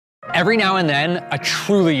Every now and then, a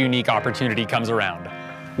truly unique opportunity comes around.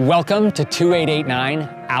 Welcome to 2889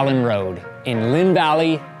 Allan Road in Lynn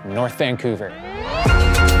Valley, North Vancouver.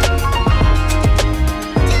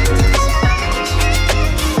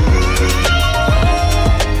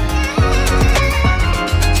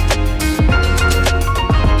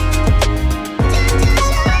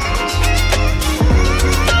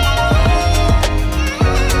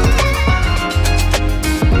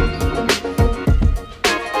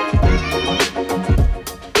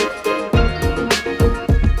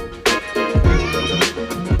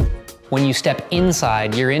 When you step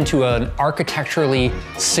inside, you're into an architecturally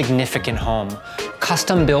significant home,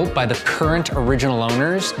 custom built by the current original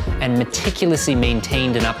owners and meticulously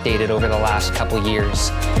maintained and updated over the last couple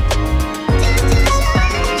years.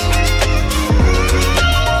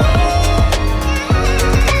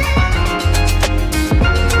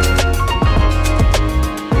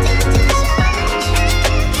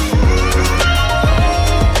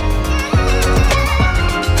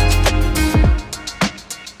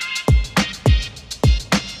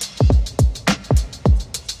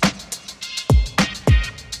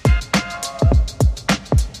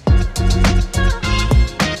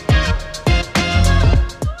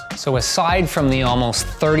 So aside from the almost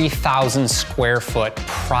 30,000 square foot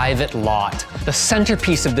private lot, the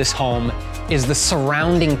centerpiece of this home is the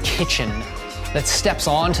surrounding kitchen that steps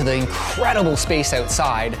onto the incredible space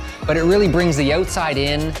outside, but it really brings the outside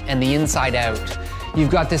in and the inside out.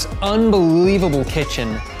 You've got this unbelievable kitchen,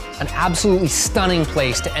 an absolutely stunning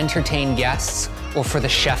place to entertain guests or for the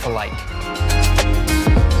chef alike.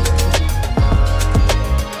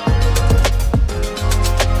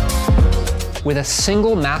 With a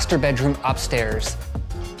single master bedroom upstairs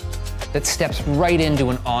that steps right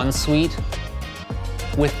into an ensuite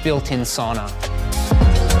with built-in sauna.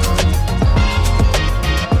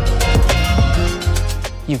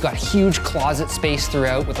 You've got huge closet space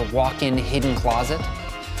throughout with a walk-in hidden closet.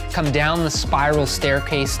 Come down the spiral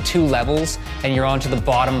staircase 2 levels and you're onto the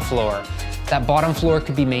bottom floor. That bottom floor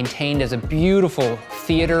could be maintained as a beautiful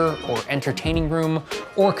theater or entertaining room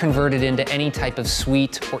or converted into any type of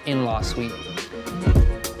suite or in-law suite.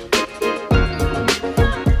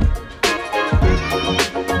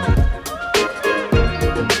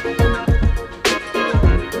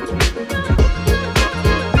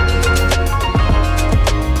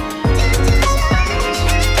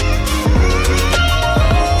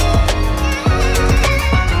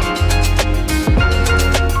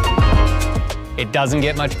 It doesn't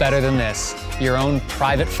get much better than this. Your own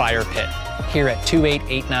private fire pit here at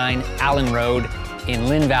 2889 Allan Road in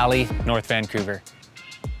Lynn Valley, North Vancouver.